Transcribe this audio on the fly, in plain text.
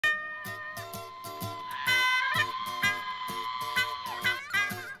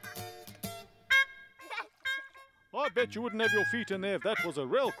bet you wouldn't have your feet in there if that was a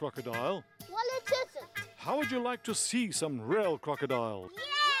real crocodile. Well, it isn't. How would you like to see some real crocodiles?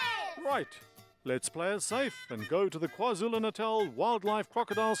 Yes! Right. Let's play it safe and go to the KwaZulu-Natal Wildlife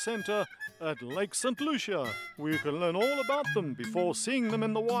Crocodile Centre at Lake St. Lucia, where you can learn all about them before seeing them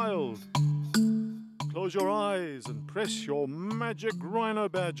in the wild. Close your eyes and press your magic rhino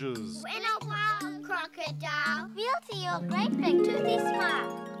badges. In a wild crocodile, we'll see your great big toothy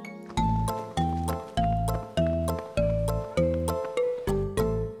smile.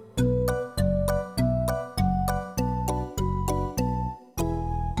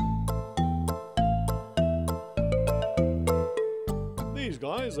 These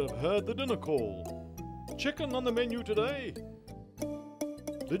guys have heard the dinner call. Chicken on the menu today.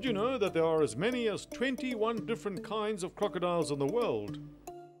 Did you know that there are as many as 21 different kinds of crocodiles in the world?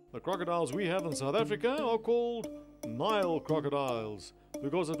 The crocodiles we have in South Africa are called Nile crocodiles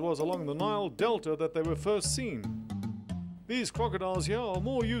because it was along the Nile Delta that they were first seen. These crocodiles here are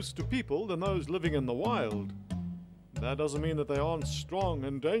more used to people than those living in the wild. That doesn't mean that they aren't strong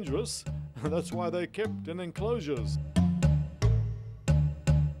and dangerous. That's why they're kept in enclosures.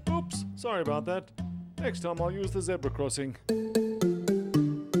 Oops, sorry about that. Next time I'll use the zebra crossing.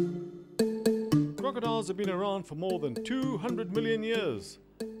 Crocodiles have been around for more than 200 million years.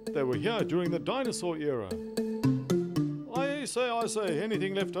 They were here during the dinosaur era. I say,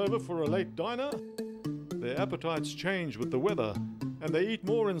 anything left over for a late diner? Their appetites change with the weather, and they eat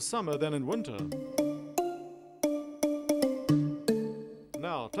more in summer than in winter.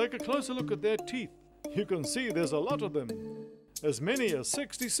 Now, take a closer look at their teeth. You can see there's a lot of them. As many as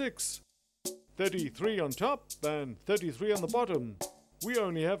 66. 33 on top and 33 on the bottom. We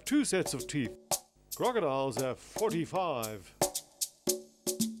only have 2 sets of teeth. Crocodiles have 45.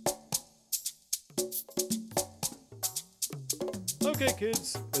 Okay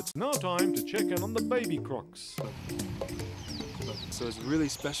kids, it's now time to check in on the baby crocs. So it's really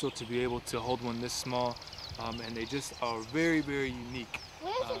special to be able to hold one this small, and they just are very, very unique.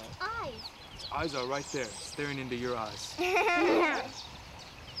 Where's its eyes? Its eyes are right there, staring into your eyes.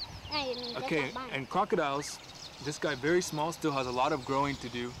 Okay, and crocodiles, this guy very small, still has a lot of growing to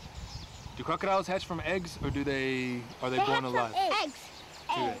do. Do crocodiles hatch from eggs, or are they born alive? Eggs.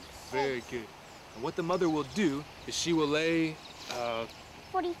 Very good. And what the mother will do is she will lay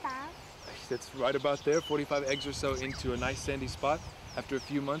 45. That's right about there, 45 eggs or so into a nice sandy spot. After a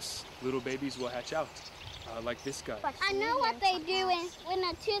few months, little babies will hatch out, like this guy. I know what they do when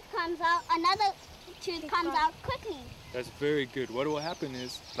a tooth comes out, another tooth comes out quickly. That's very good. What will happen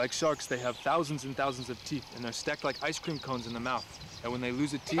is, like sharks, they have thousands and thousands of teeth, and they're stacked like ice cream cones in the mouth. And when they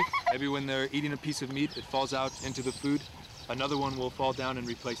lose a tooth, maybe when they're eating a piece of meat, it falls out into the food. Another one will fall down and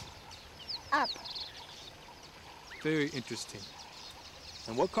replace it. Up. Very interesting.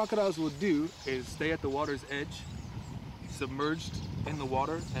 And what crocodiles will do is stay at the water's edge, submerged in the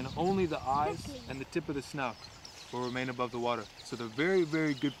water, and only the eyes and the tip of the snout will remain above the water. So they're very,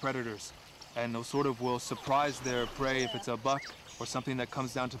 very good predators. And they'll sort of will surprise their prey. If it's a buck or something that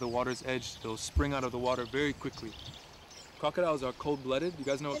comes down to the water's edge, they'll spring out of the water very quickly. Crocodiles are cold-blooded. You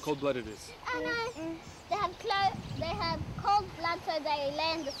guys know what cold-blooded is? They have cold blood, so they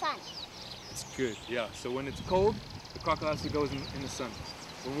lay in the sun. It's good, yeah. So when it's cold, the crocodile has to go in the sun.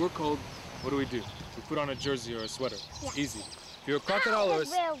 When we're cold, what do? We put on a jersey or a sweater. Yeah. It's easy. If you're a crocodile or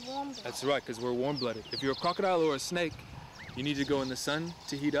we're warm-blooded. That's right, because we're warm-blooded. If you're a crocodile or a snake, you need to go in the sun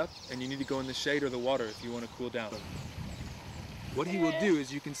to heat up, and you need to go in the shade or the water if you want to cool down. What he will do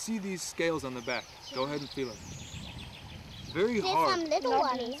is, you can see these scales on the back. Go ahead and feel them. Very hard. There's some little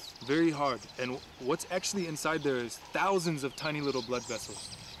ones. Very hard. And what's actually inside there is thousands of tiny little blood vessels.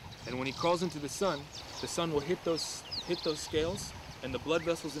 And when he crawls into the sun will hit those scales, and the blood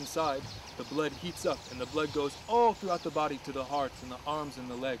vessels inside, the blood heats up, and the blood goes all throughout the body to the heart and the arms and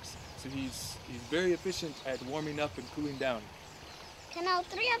the legs. So he's very efficient at warming up and cooling down. Can all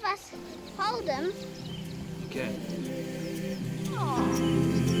 3 of us hold him? You can.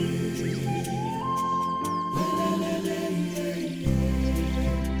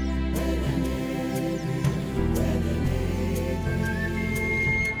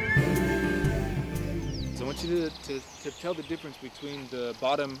 So I want you to tell the difference between the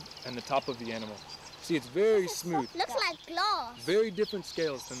bottom and the top of the animal. See, it's very smooth. Looks like glass. Very different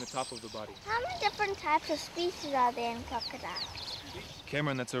scales than the top of the body. How many different types of species are there in crocodiles?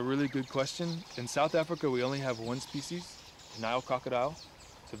 Cameron, that's a really good question. In South Africa, we only have one species, the Nile crocodile.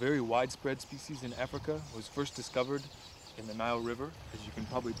 It's a very widespread species in Africa. It was first discovered in the Nile River, as you can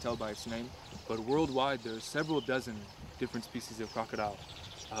probably tell by its name. But worldwide, there are several dozen different species of crocodile.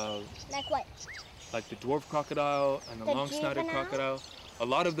 Like what? Like the dwarf crocodile and the long-snouted crocodile. A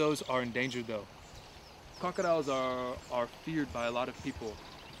lot of those are endangered, though. crocodiles are feared by a lot of people.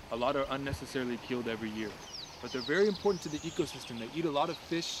 A lot are unnecessarily killed every year. But they're very important to the ecosystem. They eat a lot of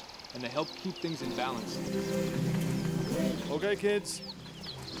fish and they help keep things in balance. Okay, kids,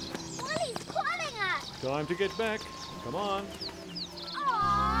 Wally's calling us. time to get back. Come on.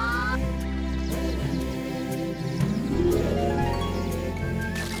 Aww.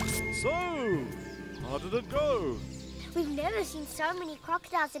 So, how did it go? We've never seen so many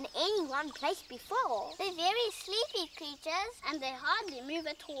crocodiles in any one place before. They're very sleepy creatures and they hardly move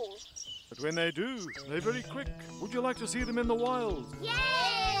at all. But when they do, they're very quick. Would you like to see them in the wild?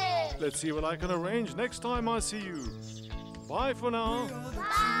 Yay! Let's see what I can arrange next time I see you. Bye for now.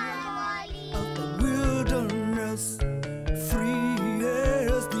 Bye!